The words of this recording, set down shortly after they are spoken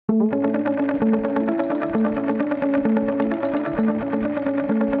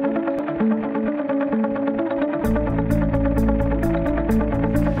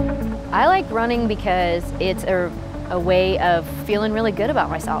like running because it's a way of feeling really good about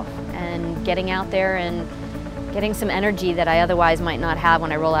myself and getting out there and getting some energy that I otherwise might not have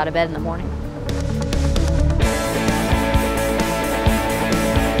when I roll out of bed in the morning.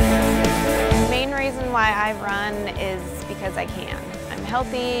 The main reason why I run is because I can. I'm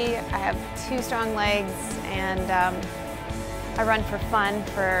healthy, I have 2 strong legs, and I run for fun,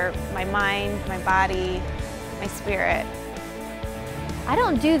 for my mind, my body, my spirit. I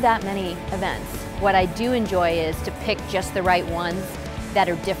don't do that many events. What I do enjoy is to pick just the right ones that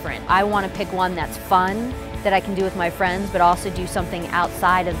are different. I want to pick one that's fun, that I can do with my friends, but also do something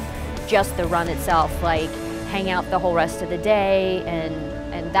outside of just the run itself, like hang out the whole rest of the day,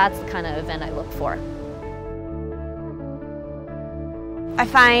 and that's the kind of event I look for. I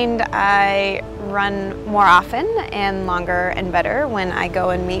find I run more often and longer and better when I go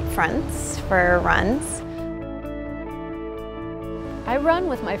and meet friends for runs. I run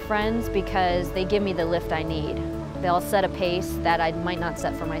with my friends because they give me the lift I need. They'll set a pace that I might not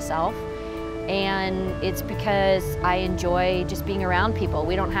set for myself. And it's because I enjoy just being around people.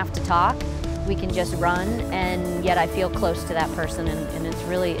 We don't have to talk, we can just run, and yet I feel close to that person, and it's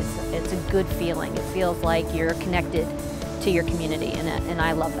really, it's a good feeling. It feels like you're connected to your community, and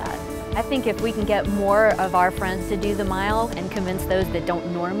I love that. I think if we can get more of our friends to do the mile and convince those that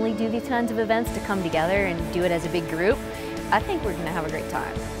don't normally do these kinds of events to come together and do it as a big group, I think we're going to have a great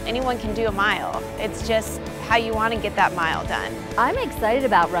time. Anyone can do a mile. It's just how you want to get that mile done. I'm excited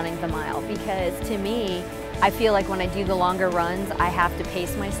about running the mile because to me, I feel like when I do the longer runs, I have to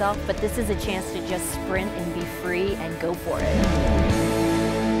pace myself, but this is a chance to just sprint and be free and go for it.